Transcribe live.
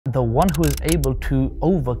the one who is able to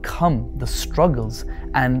overcome the struggles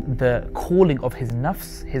and the calling of his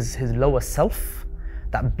nafs, his lower self,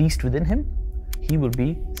 that beast within him, he will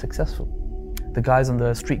be successful. The guys on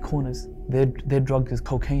the street corners, their drug is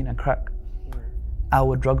cocaine and crack.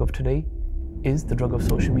 Our drug of today is the drug of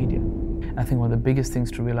social media. And I think one of the biggest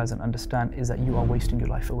things to realize and understand is that you are wasting your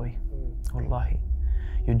life away. Wallahi.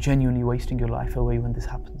 You're genuinely wasting your life away when this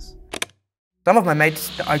happens. Some of my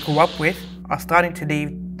mates that I grew up with are starting to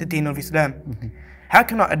leave the deen of Islam. How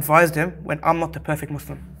can I advise them when I'm not the perfect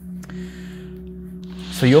Muslim?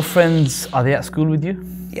 So your friends, are they at school with you?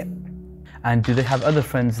 Yeah. And do they have other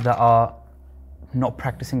friends that are not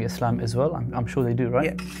practicing Islam as well? I'm sure they do,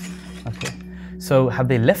 right? Yeah. Okay. So have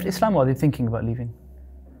they left Islam or are they thinking about leaving?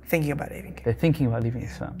 Thinking about leaving. They're thinking about leaving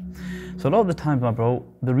Islam. So a lot of the times, my bro,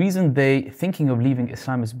 the reason they're thinking of leaving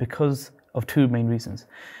Islam is because of two main reasons.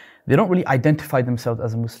 They don't really identify themselves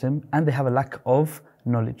as a Muslim and they have a lack of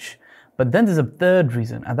knowledge. But then there's a third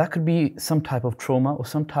reason, and that could be some type of trauma or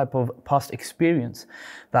some type of past experience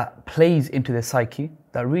that plays into their psyche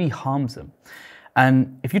that really harms them.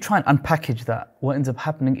 And if you try and unpackage that, what ends up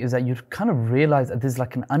happening is that you kind of realize that there's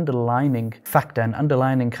like an underlying factor, an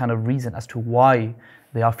underlying kind of reason as to why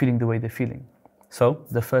they are feeling the way they're feeling. So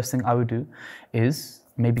the first thing I would do is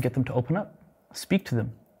maybe get them to open up, speak to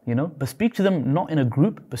them, but speak to them not in a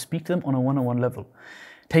group, but speak to them on a one-on-one level.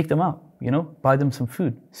 Take them out, buy them some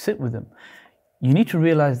food, sit with them. You need to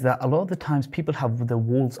realize that a lot of the times people have their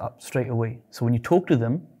walls up straight away. So when you talk to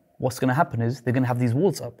them, what's going to happen is they're going to have these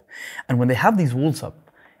walls up. And when they have these walls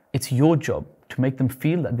up, it's your job to make them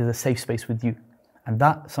feel that there's a safe space with you. And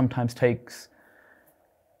that sometimes takes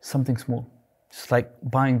something small, just like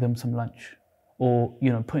buying them some lunch, or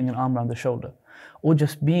putting an arm around their shoulder, or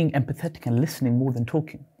just being empathetic and listening more than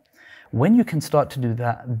talking. When you can start to do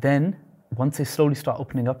that, then once they slowly start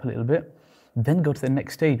opening up a little bit, then go to the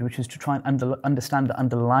next stage, which is to try and understand the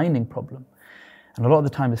underlying problem. And a lot of the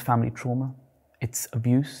time it's family trauma, it's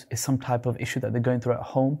abuse, it's some type of issue that they're going through at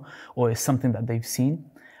home, or it's something that they've seen.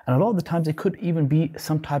 And a lot of the times it could even be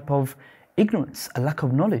some type of ignorance, a lack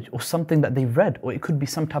of knowledge, or something that they've read, or it could be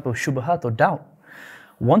some type of shubahat or doubt.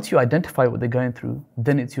 Once you identify what they're going through,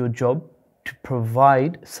 then it's your job to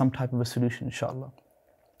provide some type of a solution, inshallah.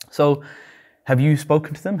 So, have you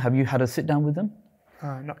spoken to them? Have you had a sit down with them?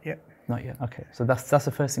 Not yet. Not yet, okay. So that's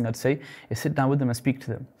the first thing I'd say, is sit down with them and speak to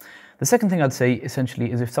them. The second thing I'd say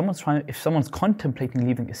essentially is if someone's contemplating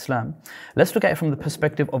leaving Islam, let's look at it from the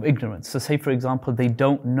perspective of ignorance. So say for example, they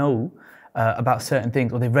don't know about certain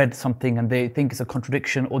things, or they read something and they think it's a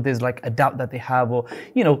contradiction, or there's like a doubt that they have, or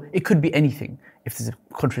it could be anything. If there's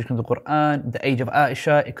a contradiction of the Quran, the age of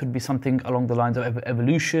Aisha, it could be something along the lines of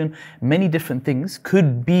evolution. Many different things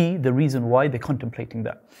could be the reason why they're contemplating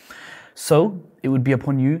that. So it would be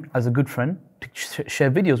upon you as a good friend to share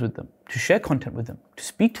videos with them, to share content with them, to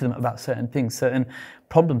speak to them about certain things, certain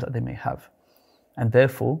problems that they may have. And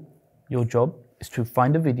therefore, your job is to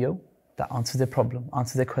find a video that answers their problem,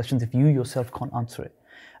 answers their questions if you yourself can't answer it.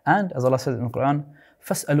 And as Allah says in the Quran,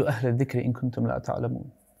 فَاسْأَلُوا أَهْلَ الذِّكْرِ إِن كُنتُمْ لَا تَعْلَمُونَ.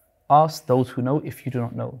 Ask those who know if you do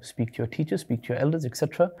not know. Speak to your teachers, speak to your elders,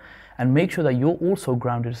 etc. And make sure that you're also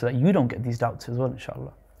grounded so that you don't get these doubts as well,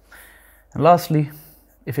 inshallah. And lastly,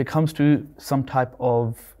 if it comes to some type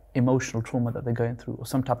of emotional trauma that they're going through, or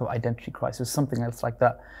some type of identity crisis, something else like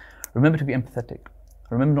that, remember to be empathetic.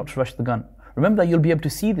 Remember not to rush the gun. Remember that you'll be able to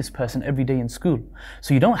see this person every day in school.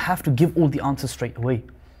 So you don't have to give all the answers straight away.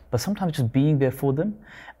 But sometimes just being there for them,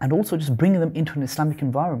 and also just bringing them into an Islamic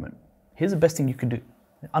environment. Here's the best thing you could do.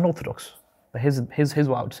 Unorthodox, but here's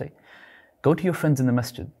what I would say. Go to your friends in the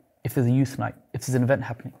masjid. If there's a youth night, if there's an event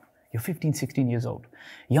happening, you're 15, 16 years old.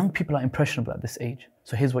 Young people are impressionable at this age.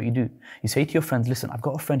 So here's what you do. You say to your friends, listen, I've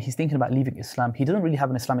got a friend, he's thinking about leaving Islam. He doesn't really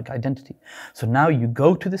have an Islamic identity. So now you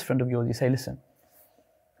go to this friend of yours, you say, listen,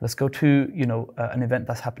 let's go to an event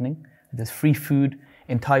that's happening. There's free food,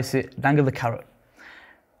 entice it, dangle the carrot.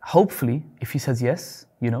 Hopefully, if he says yes,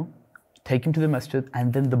 take him to the masjid,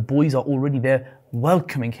 and then the boys are already there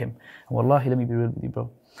welcoming him. And wallahi, let me be real with you,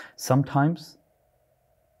 bro. Sometimes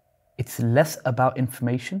it's less about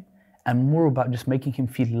information and more about just making him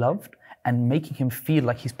feel loved and making him feel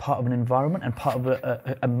like he's part of an environment and part of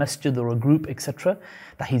a masjid or a group, etc.,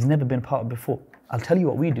 that he's never been part of before. I'll tell you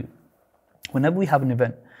what we do. Whenever we have an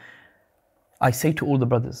event, I say to all the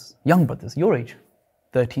brothers, young brothers, your age,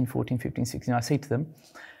 13, 14, 15, 16, I say to them,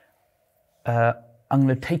 I'm going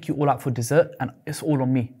to take you all out for dessert and it's all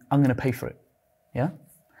on me. I'm going to pay for it. Yeah?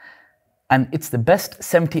 And it's the best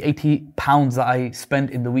 70, 80 pounds that I spend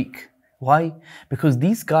in the week. Why? Because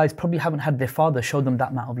these guys probably haven't had their father show them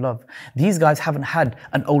that amount of love. These guys haven't had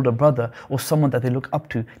an older brother or someone that they look up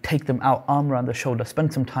to take them out, arm around the shoulder,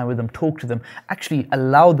 spend some time with them, talk to them, actually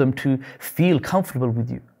allow them to feel comfortable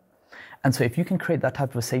with you. And so if you can create that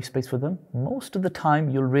type of a safe space for them, most of the time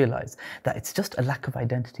you'll realize that it's just a lack of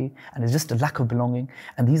identity and it's just a lack of belonging.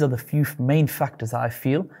 And these are the few main factors that I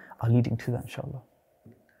feel are leading to that, inshallah.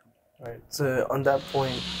 Right. So on that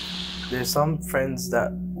point, there's some friends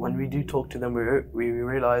that when we do talk to them, we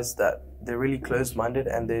realize that they're really closed-minded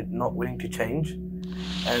and they're not willing to change.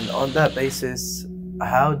 And on that basis,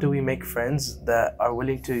 how do we make friends that are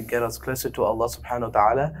willing to get us closer to Allah subhanahu wa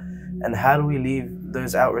ta'ala? And how do we leave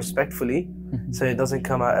those out respectfully so it doesn't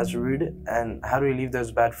come out as rude? And how do we leave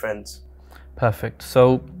those bad friends? Perfect.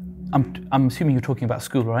 So I'm assuming you're talking about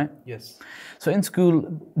school, right? Yes. So in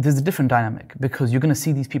school, there's a different dynamic because you're going to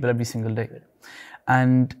see these people every single day.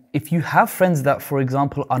 And if you have friends that, for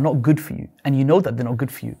example, are not good for you, and you know that they're not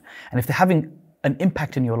good for you, and if they're having an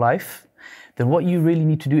impact in your life, then what you really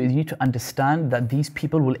need to do is you need to understand that these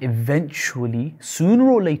people will eventually, sooner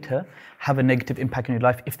or later, have a negative impact in your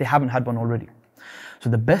life if they haven't had one already. So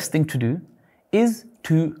the best thing to do is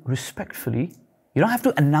to respectfully, you don't have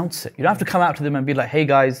to announce it. You don't have to come out to them and be like, hey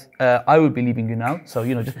guys, I will be leaving you now. So,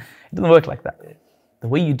 just, it doesn't work like that. The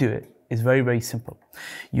way you do it is very, very simple.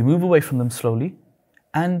 You move away from them slowly.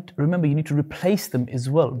 And remember, you need to replace them as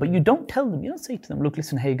well. But you don't tell them, you don't say to them, look,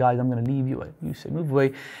 listen, hey guys, I'm going to leave you. You say, move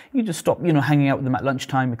away. You just stop, hanging out with them at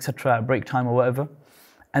lunchtime, etc., at break time or whatever.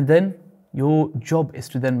 And then your job is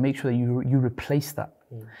to then make sure that you replace that.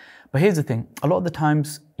 But here's the thing. A lot of the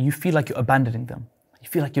times, you feel like you're abandoning them. You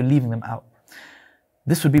feel like you're leaving them out.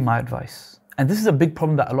 This would be my advice. And this is a big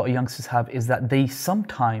problem that a lot of youngsters have, is that they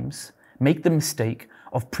sometimes make the mistake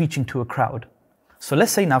of preaching to a crowd. So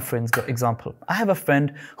let's say now, for example, I have a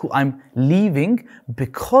friend who I'm leaving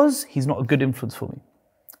because he's not a good influence for me.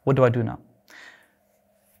 What do I do now?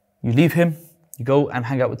 You leave him, you go and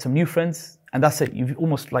hang out with some new friends, and that's it. You've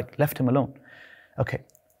almost like left him alone. Okay,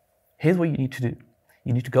 here's what you need to do.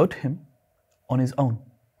 You need to go to him on his own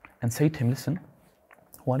and say to him, listen,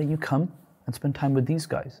 why don't you come and spend time with these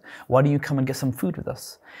guys? Why don't you come and get some food with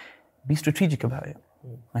us? Be strategic about it.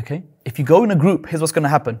 Okay. If you go in a group, here's what's going to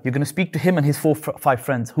happen. You're going to speak to him and his 4-5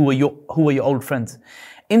 friends who are your old friends.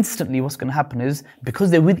 Instantly, what's going to happen is because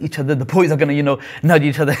they're with each other, the boys are going to nudge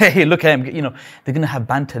each other. Hey, look at him. They're going to have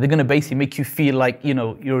banter. They're going to basically make you feel like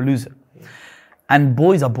you're a loser. And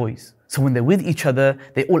boys are boys. So when they're with each other,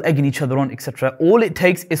 they're all egging each other on, etc. All it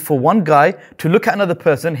takes is for one guy to look at another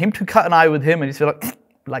person, him to cut an eye with him, and just feel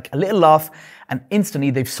like a little laugh, and instantly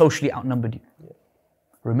they've socially outnumbered you.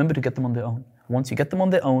 Remember to get them on their own. Once you get them on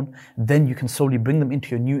their own, then you can slowly bring them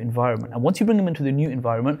into your new environment. And once you bring them into the new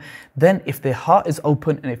environment, then if their heart is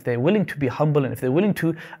open and if they're willing to be humble and if they're willing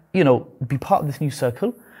to, be part of this new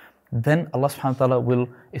circle, then Allah subhanahu wa ta'ala will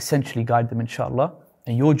essentially guide them, inshallah.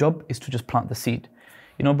 And your job is to just plant the seed.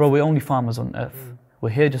 Bro, we're only farmers on earth. We're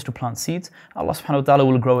here just to plant seeds. Allah subhanahu wa ta'ala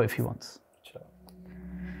will grow it if He wants.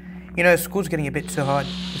 School's getting a bit too hard.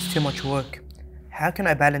 It's too much work. How can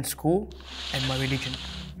I balance school and my religion?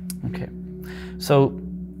 Okay. So,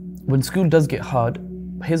 when school does get hard,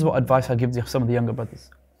 here's what advice I give some of the younger brothers.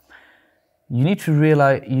 You need to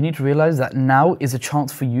realize that now is a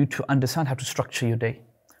chance for you to understand how to structure your day.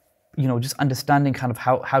 Just understanding kind of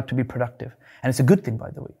how to be productive. And it's a good thing,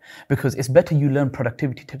 by the way, because it's better you learn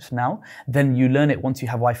productivity tips now than you learn it once you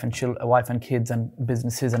have wife and kids and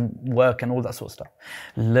businesses and work and all that sort of stuff.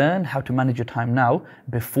 Learn how to manage your time now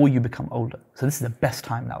before you become older. So this is the best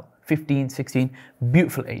time now. 15, 16,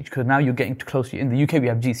 beautiful age, because now you're getting close to, in the UK we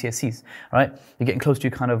have GCSEs, right? You're getting close to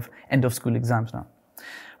your kind of end of school exams now,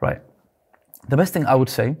 right? The best thing I would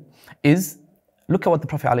say is, look at what the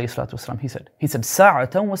Prophet ﷺ, he said. He said,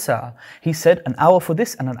 sa'atan wa sa'a. He said, an hour for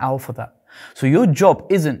this and an hour for that. So your job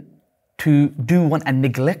isn't to do one and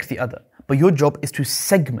neglect the other, but your job is to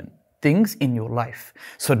segment things in your life.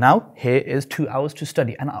 So now, here is 2 hours to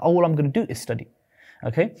study, and all I'm going to do is study.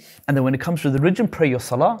 Okay? And then when it comes to the religion, pray your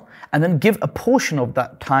salah, and then give a portion of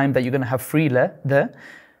that time that you're going to have free there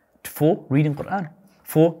for reading Quran,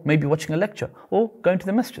 for maybe watching a lecture, or going to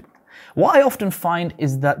the masjid. What I often find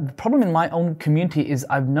is that the problem in my own community is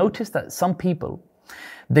I've noticed that some people,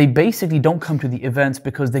 they basically don't come to the events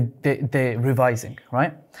because they're revising,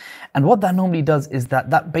 right? And what that normally does is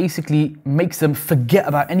that basically makes them forget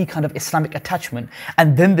about any kind of Islamic attachment,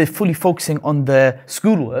 and then they're fully focusing on their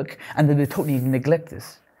schoolwork, and then they totally neglect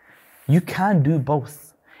this. You can do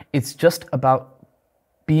both. It's just about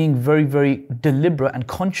being very, very deliberate and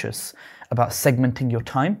conscious about segmenting your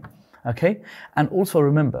time, okay? And also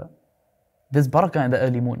remember, there's barakah in the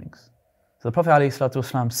early mornings. So the Prophet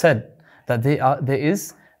ﷺ said that there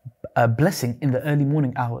is a blessing in the early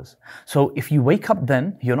morning hours. So if you wake up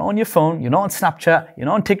then, you're not on your phone, you're not on Snapchat, you're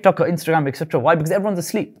not on TikTok or Instagram, etc. Why? Because everyone's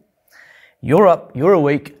asleep. You're up, you're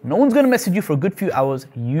awake, no one's going to message you for a good few hours.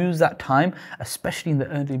 Use that time, especially in the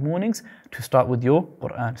early mornings, to start with your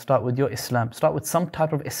Quran, start with your Islam, start with some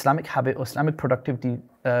type of Islamic habit or Islamic productivity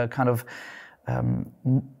thing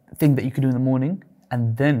that you can do in the morning,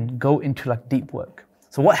 and then go into like deep work.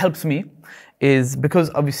 So what helps me is, because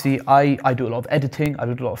obviously I do a lot of editing, I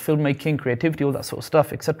do a lot of filmmaking, creativity, all that sort of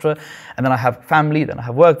stuff, etc. And then I have family, then I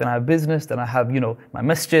have work, then I have business, then I have, my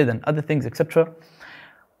masjid and other things, etc.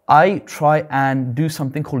 I try and do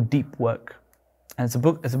something called deep work. And it's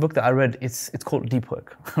a book that I read, it's called Deep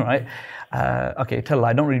Work, right? Okay, tell a lie,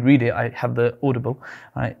 I don't really read it, I have the Audible,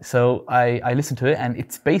 right? So I listen to it, and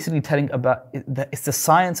it's basically telling about, it's the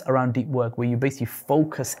science around deep work, where you basically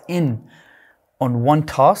focus in on one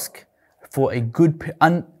task for a good,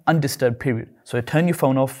 undisturbed period. So you turn your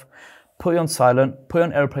phone off, put it on silent, put it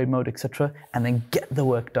on airplane mode, etc., and then get the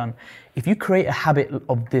work done. If you create a habit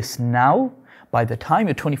of this now, by the time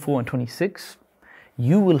you're 24 and 26,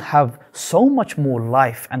 you will have so much more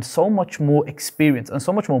life and so much more experience and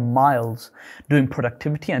so much more miles doing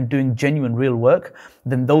productivity and doing genuine real work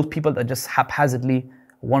than those people that just haphazardly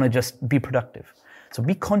want to just be productive. So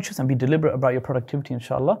be conscious and be deliberate about your productivity,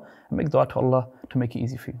 inshallah, and make dua to Allah to make it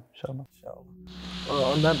easy for you, inshallah. Well,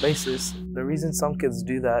 on that basis, the reason some kids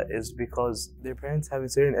do that is because their parents have a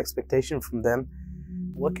certain expectation from them.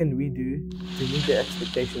 What can we do to meet their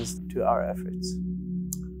expectations to our efforts?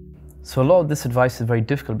 So a lot of this advice is very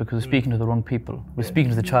difficult because we're speaking to the wrong people. We're speaking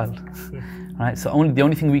to the child, right? So the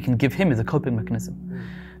only thing we can give him is a coping mechanism.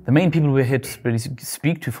 The main people we're here to really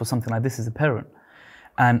speak to for something like this is a parent.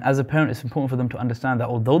 And as a parent, it's important for them to understand that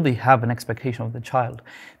although they have an expectation of the child,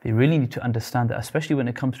 they really need to understand that, especially when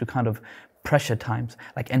it comes to kind of pressure times,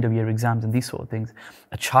 like end of year exams and these sort of things,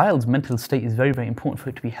 a child's mental state is very, very important for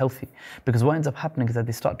it to be healthy. Because what ends up happening is that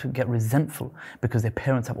they start to get resentful because their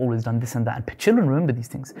parents have always done this and that. And children remember these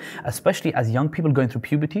things, especially as young people going through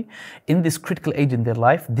puberty. In this critical age in their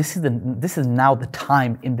life, this is now the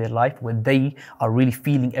time in their life where they are really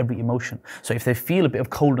feeling every emotion. So if they feel a bit of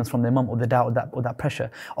coldness from their mum or their dad or that pressure,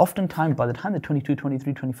 oftentimes by the time they're 22,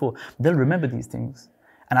 23, 24, they'll remember these things.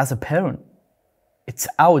 And as a parent, it's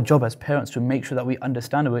our job as parents to make sure that we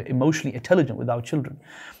understand and we're emotionally intelligent with our children,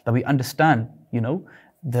 that we understand,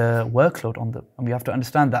 the workload on them. And we have to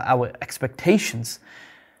understand that our expectations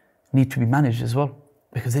need to be managed as well,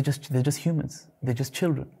 because they're just humans. They're just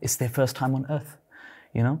children. It's their first time on earth,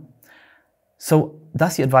 So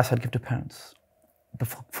that's the advice I'd give to parents. But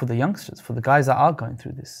for the youngsters, for the guys that are going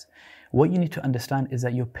through this, what you need to understand is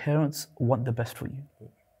that your parents want the best for you,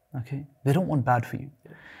 okay? They don't want bad for you.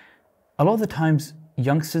 A lot of the times,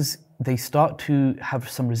 youngsters, they start to have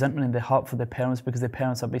some resentment in their heart for their parents because their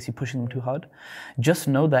parents are basically pushing them too hard. Just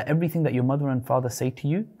know that everything that your mother and father say to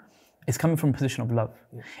you is coming from a position of love.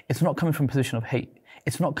 It's not coming from a position of hate.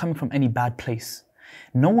 It's not coming from any bad place.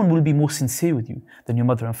 No one will be more sincere with you than your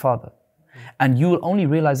mother and father. And you will only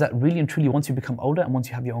realize that really and truly once you become older and once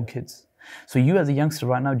you have your own kids. So you as a youngster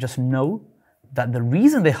right now, just know that the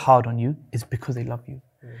reason they're hard on you is because they love you.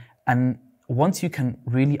 And once you can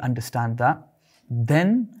really understand that,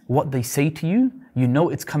 then what they say to you,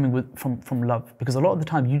 it's coming from love. Because a lot of the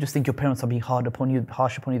time you just think your parents are being harsh upon you,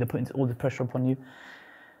 they're putting all the pressure upon you.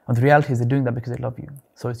 And the reality is they're doing that because they love you.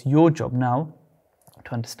 So it's your job now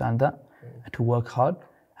to understand that and to work hard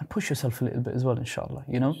and push yourself a little bit as well, inshallah.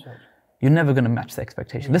 You're never going to match the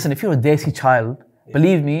expectation. Listen, if you're a desi child,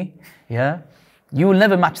 believe me, you will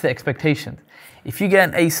never match the expectations. If you get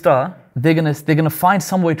an A star, they're gonna find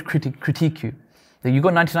some way to critique you. That you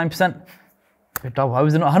got 99%, why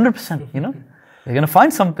was it not 100%? They're gonna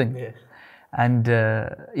find something. And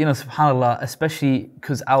subhanallah, especially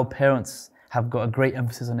because our parents have got a great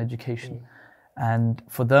emphasis on education. And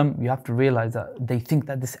for them, you have to realize that they think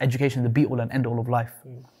that this education is the be all and end all of life.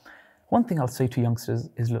 One thing I'll say to youngsters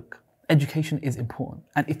is, look, education is important,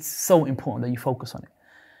 and it's so important that you focus on it.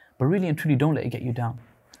 But really and truly, don't let it get you down.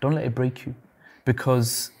 Don't let it break you.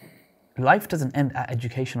 Because life doesn't end at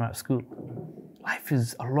education or at school. Life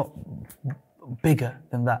is a lot bigger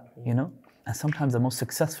than that, And sometimes the most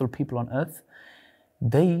successful people on earth,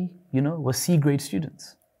 they, were C-grade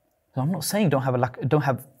students. So I'm not saying don't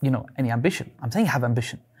have any ambition. I'm saying have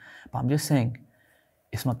ambition. But I'm just saying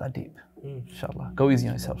it's not that deep. Inshallah. Go easy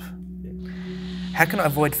on yourself. How can I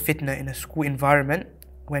avoid fitna in a school environment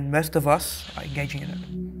when most of us are engaging in it?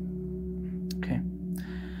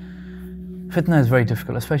 Fitnah is very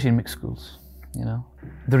difficult, especially in mixed schools,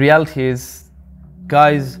 The reality is,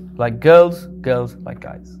 guys like girls, girls like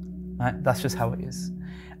guys, right? That's just how it is.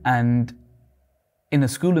 And in a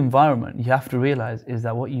school environment, you have to realize is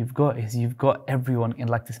that what you've got is you've got everyone in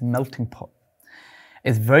like this melting pot.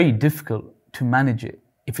 It's very difficult to manage it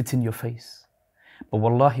if it's in your face. But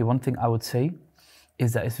wallahi, one thing I would say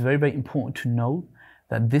is that it's very, very important to know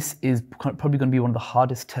that this is probably going to be one of the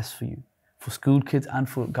hardest tests for you, for school kids and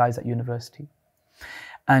for guys at university.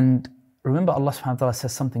 And remember, Allah subhanahu wa ta'ala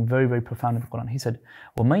says something very, very profound in the Quran. He said,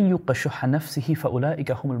 وَمَنْ يُوقَ شُحَّ نَفْسِهِ فَأُولَٰئِكَ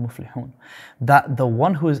هُمُ الْمُفْلِحُونَ. That the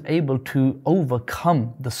one who is able to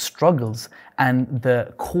overcome the struggles and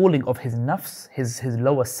the calling of his nafs, his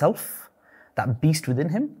lower self, that beast within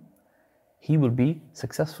him, he will be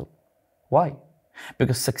successful. Why?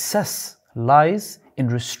 Because success lies in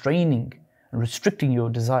restraining and restricting your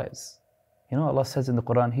desires. You know, Allah says in the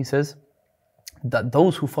Quran, He says that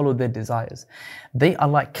those who follow their desires, they are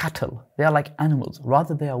like cattle, they are like animals,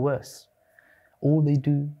 rather they are worse. All they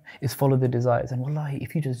do is follow their desires. And wallahi,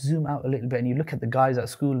 if you just zoom out a little bit and you look at the guys at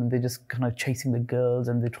school and they're just kind of chasing the girls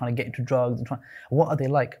and they're trying to get into drugs and what are they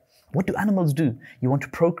like? What do animals do? You want to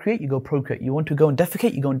procreate, you go procreate. You want to go and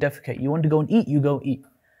defecate, you go and defecate. You want to go and eat, you go eat.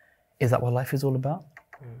 Is that what life is all about?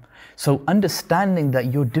 So understanding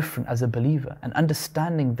that you're different as a believer and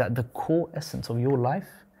understanding that the core essence of your life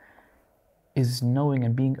is knowing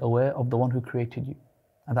and being aware of the one who created you.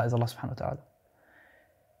 And that is Allah subhanahu wa ta'ala.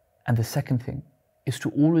 And the second thing is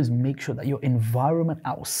to always make sure that your environment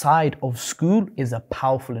outside of school is a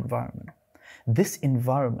powerful environment. This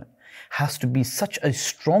environment has to be such a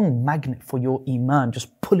strong magnet for your iman,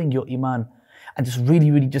 just pulling your iman and just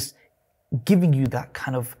really, really just giving you that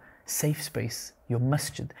kind of safe space. Your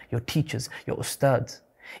masjid, your teachers, your ustads,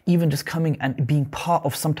 even just coming and being part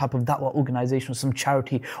of some type of da'wah organization, or some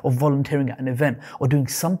charity, or volunteering at an event, or doing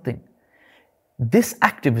something. This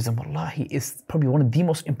activism, wallahi, is probably one of the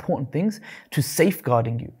most important things to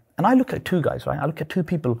safeguarding you. And I look at two guys, right? I look at two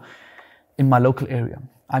people in my local area.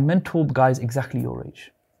 I mentor guys exactly your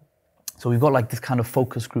age. So we've got like this kind of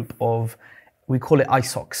focus group of, we call it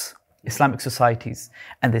ISOCs, Islamic societies,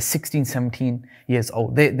 and they're 16, 17 years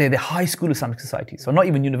old. They're the high school Islamic societies, so not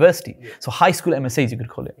even university. So high school MSAs, you could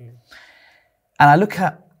call it. And I look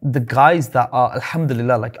at the guys that are,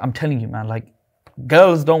 alhamdulillah, like I'm telling you, man, like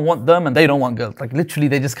girls don't want them and they don't want girls. Like literally,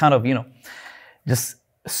 they just kind of, you know, just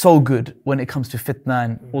so good when it comes to fitnah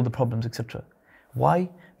and all the problems, etc. Why?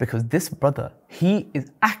 Because this brother, he is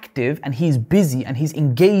active and he's busy and he's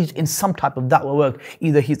engaged in some type of da'wah work.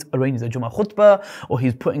 Either he's arranging a Jummah khutbah, or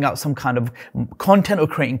he's putting out some kind of content, or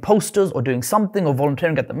creating posters, or doing something, or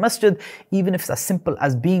volunteering at the masjid, even if it's as simple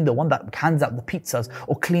as being the one that hands out the pizzas,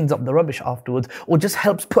 or cleans up the rubbish afterwards, or just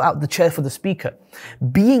helps put out the chair for the speaker.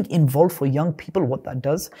 Being involved for young people, what that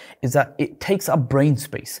does is that it takes up brain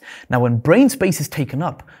space. Now when brain space is taken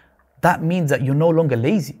up, that means that you're no longer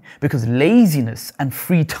lazy, because laziness and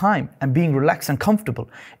free time and being relaxed and comfortable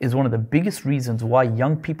is one of the biggest reasons why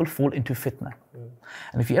young people fall into fitnah.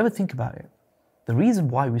 And if you ever think about it, the reason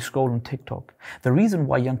why we scroll on TikTok, the reason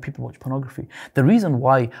why young people watch pornography, the reason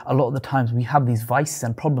why a lot of the times we have these vices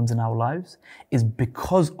and problems in our lives is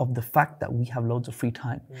because of the fact that we have loads of free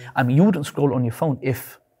time. I mean, you wouldn't scroll on your phone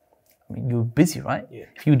if, I mean, you're busy, right?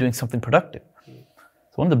 If you were doing something productive.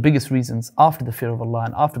 So one of the biggest reasons after the fear of Allah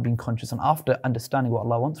and after being conscious and after understanding what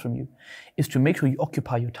Allah wants from you is to make sure you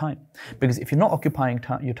occupy your time. Because if you're not occupying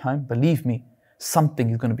your time, believe me, something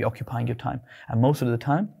is going to be occupying your time. And most of the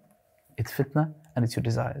time, it's fitnah and it's your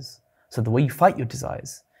desires. So the way you fight your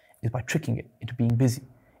desires is by tricking it into being busy,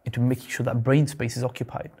 into making sure that brain space is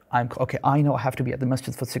occupied. Okay, I know I have to be at the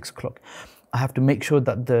masjid for 6 o'clock. I have to make sure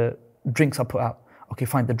that the drinks are put out. Okay,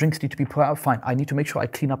 fine, the drinks need to be put out, fine. I need to make sure I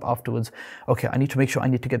clean up afterwards. Okay, I need to make sure I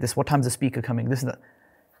need to get this. What time's the speaker coming? This and that.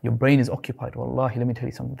 Your brain is occupied. Wallahi, let me tell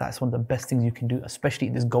you something. That's one of the best things you can do, especially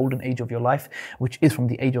in this golden age of your life, which is from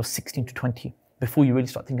the age of 16 to 20, before you really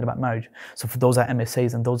start thinking about marriage. So for those at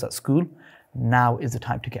MSAs and those at school, now is the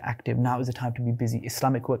time to get active. Now is the time to be busy.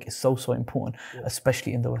 Islamic work is so, so important,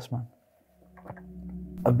 especially in the West, man.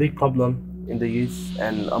 A big problem in the youth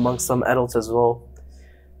and amongst some adults as well.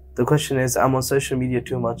 The question is, I'm on social media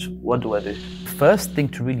too much, what do I do? First thing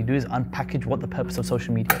to really do is unpackage what the purpose of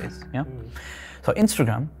social media is. Yeah. So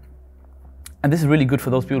Instagram, and this is really good for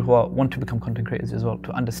those people who want to become content creators as well,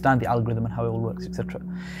 to understand the algorithm and how it all works, etc.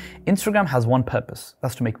 Instagram has one purpose,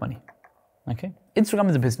 that's to make money. Okay? Instagram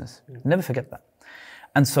is a business, never forget that.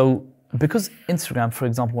 And so, because Instagram, for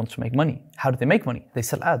example, wants to make money, how do they make money? They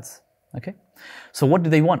sell ads. Okay? So what do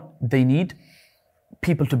they want? They need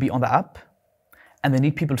people to be on the app, and they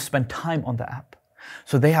need people to spend time on the app.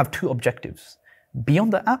 So they have two objectives: be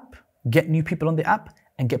on the app, get new people on the app,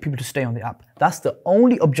 and get people to stay on the app. That's the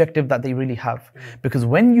only objective that they really have. Because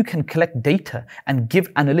when you can collect data and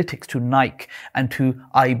give analytics to Nike and to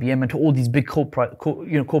IBM and to all these big corporate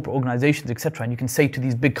organizations, etc., and you can say to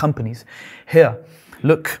these big companies, here,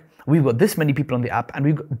 look, we've got this many people on the app,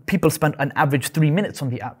 and people spend an average 3 minutes on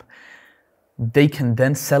the app. They can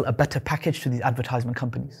then sell a better package to these advertisement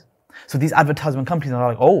companies. So these advertisement companies are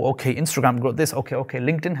like, oh, okay, Instagram got this, okay,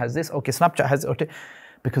 LinkedIn has this, okay, Snapchat has it, okay,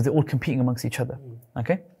 because they're all competing amongst each other,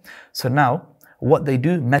 okay? So now, what they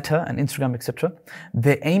do, Meta and Instagram, etc.,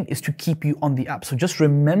 their aim is to keep you on the app. So just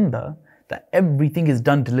remember that everything is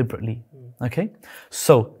done deliberately, okay?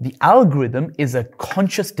 So the algorithm is a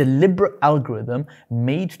conscious, deliberate algorithm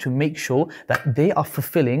made to make sure that they are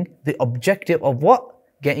fulfilling the objective of what?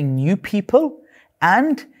 Getting new people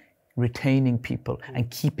and retaining people and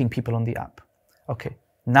keeping people on the app. Okay,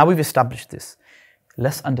 now we've established this.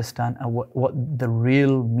 Let's understand what the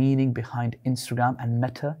real meaning behind Instagram and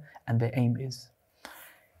Meta and their aim is.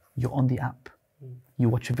 You're on the app, you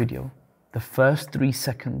watch a video. The first 3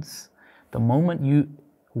 seconds, the moment you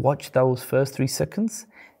watch those first 3 seconds,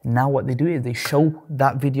 now what they do is they show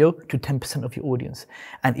that video to 10% of your audience.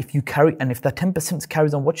 And if that 10%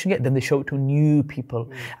 carries on watching it, then they show it to new people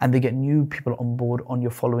and they get new people on board on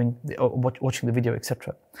your following, or watching the video,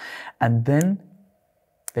 etc. And then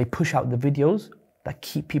they push out the videos that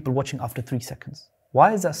keep people watching after 3 seconds.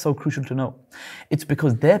 Why is that so crucial to know? It's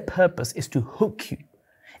because their purpose is to hook you,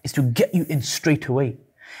 is to get you in straight away,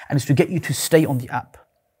 and it's to get you to stay on the app.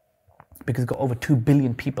 Because it's got over 2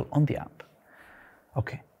 billion people on the app.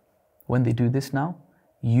 Okay. When they do this now,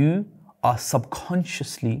 you are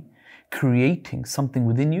subconsciously creating something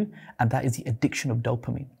within you, and that is the addiction of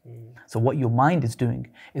dopamine. So what your mind is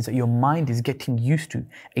doing is that your mind is getting used to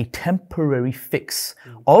a temporary fix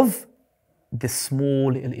of this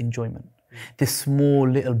small little enjoyment, this small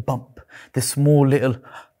little bump, this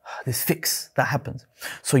fix that happens.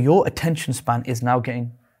 So your attention span is now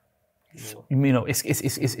getting, it's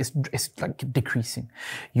like decreasing.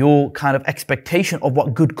 Your kind of expectation of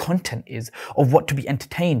what good content is, of what to be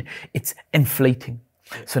entertained, it's inflating.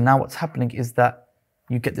 So now what's happening is that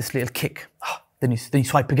you get this little kick, then you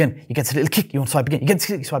swipe again, you get this little kick, you want to swipe again, you get this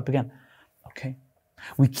kick, you swipe again. Okay,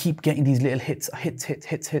 we keep getting these little hits,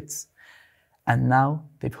 and now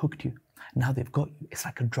they've hooked you. Now they've got you. It's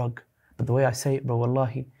like a drug. But the way I say it, bro,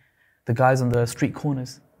 wallahi, the guys on the street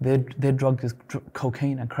corners, their drug is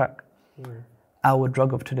cocaine and crack. Our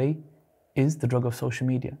drug of today is the drug of social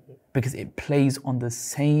media, because it plays on the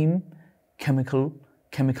same chemicals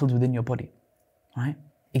within your body, right?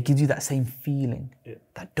 It gives you that same feeling,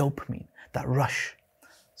 that dopamine, that rush.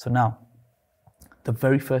 So now, the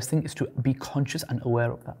very first thing is to be conscious and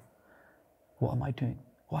aware of that. What am I doing?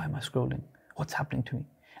 Why am I scrolling? What's happening to me?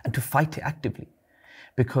 And to fight it actively.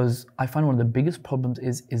 Because I find one of the biggest problems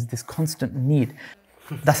is this constant need.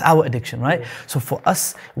 That's our addiction, right? So for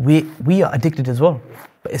us, we are addicted as well,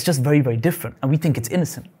 but it's just very, very different, and we think it's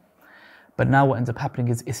innocent. But now what ends up happening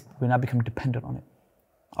is we now become dependent on it.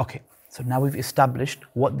 Okay, so now we've established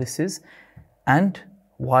what this is and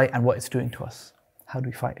why and what it's doing to us. How do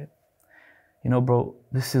we fight it? You know, bro,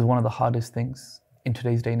 this is one of the hardest things in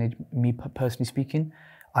today's day and age, me personally speaking,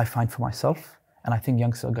 I find for myself, and I think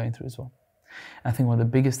youngsters are going through as well. And I think one of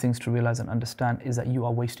the biggest things to realize and understand is that you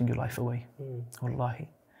are wasting your life away. Wallahi.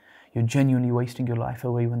 You're genuinely wasting your life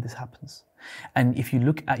away when this happens. And if you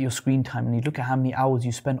look at your screen time and you look at how many hours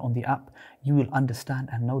you spend on the app, you will understand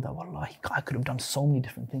and know that, wallahi, I could have done so many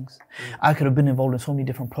different things. I could have been involved in so many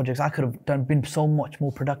different projects. I could have been so much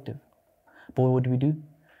more productive. But what do?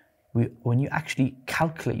 When you actually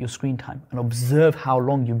calculate your screen time and observe how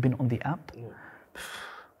long you've been on the app,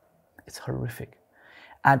 it's horrific.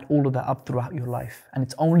 Add all of that up throughout your life, and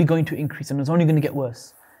it's only going to increase, and it's only going to get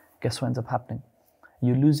worse. Guess what ends up happening?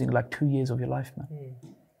 You're losing like 2 years of your life, man.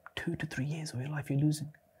 2 to 3 years of your life you're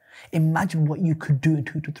losing. Imagine what you could do in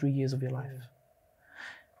 2 to 3 years of your life.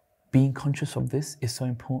 Being conscious of this is so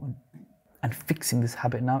important, and fixing this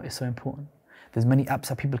habit now is so important. There's many apps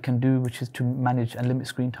that people can do, which is to manage and limit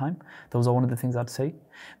screen time. Those are one of the things I'd say.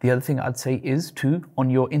 The other thing I'd say is to,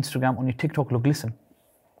 on your Instagram, on your TikTok, look, listen.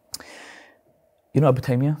 You know Abu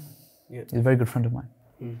Taymiyyah? Yeah. He's a very good friend of mine.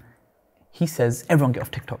 He says, everyone get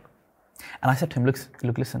off TikTok. And I said to him, look,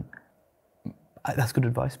 listen, that's good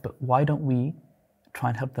advice, but why don't we try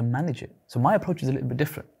and help them manage it? So my approach is a little bit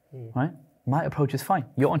different, right? My approach is fine.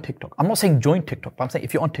 You're on TikTok. I'm not saying join TikTok, but I'm saying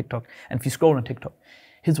if you're on TikTok and if you scroll on TikTok,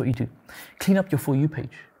 here's what you do. Clean up your For You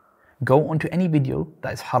page. Go onto any video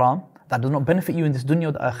that is haram, that does not benefit you in this dunya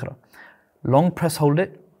or the akhirah. Long press hold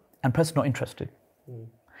it and press not interested.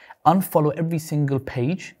 Unfollow every single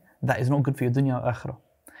page that is not good for your dunya or akhirah.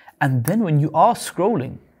 And then when you are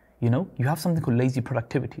scrolling, you know, you have something called lazy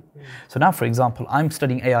productivity. So now, for example, I'm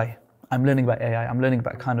studying AI. I'm learning about AI. I'm learning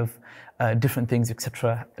about kind of different things,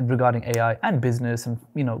 etc., regarding AI and business and,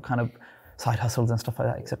 you know, kind of side hustles and stuff like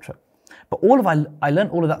that, etc. But I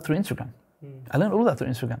learned all of that through Instagram. I learned all of that through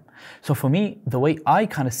Instagram. So for me, the way I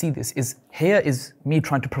kind of see this is, here is me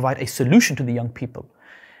trying to provide a solution to the young people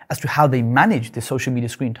as to how they manage their social media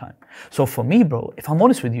screen time. So for me, bro, if I'm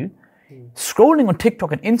honest with you, scrolling on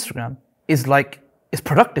TikTok and Instagram is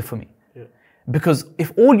productive for me. Because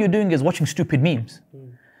if all you're doing is watching stupid memes,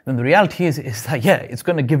 then the reality is that, yeah, it's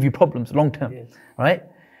going to give you problems long term, right?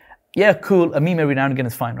 Yeah, cool, a meme every now and again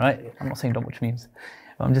is fine, right? I'm not saying don't watch memes.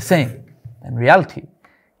 But I'm just saying, in reality,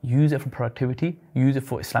 use it for productivity, use it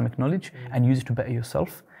for Islamic knowledge, and use it to better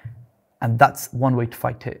yourself. And that's one way to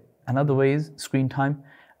fight it. Another way is screen time,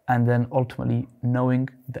 and then ultimately knowing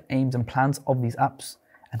the aims and plans of these apps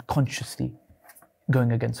and consciously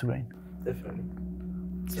going against the grain. Definitely.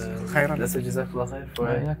 So, let's say Jazakallah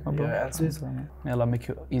khair for your answers. May Allah make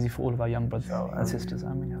it easy for all of our young brothers and sisters.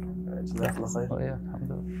 Ameen. Jazakallah khair. Oh, yeah,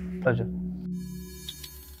 alhamdulillah. Pleasure.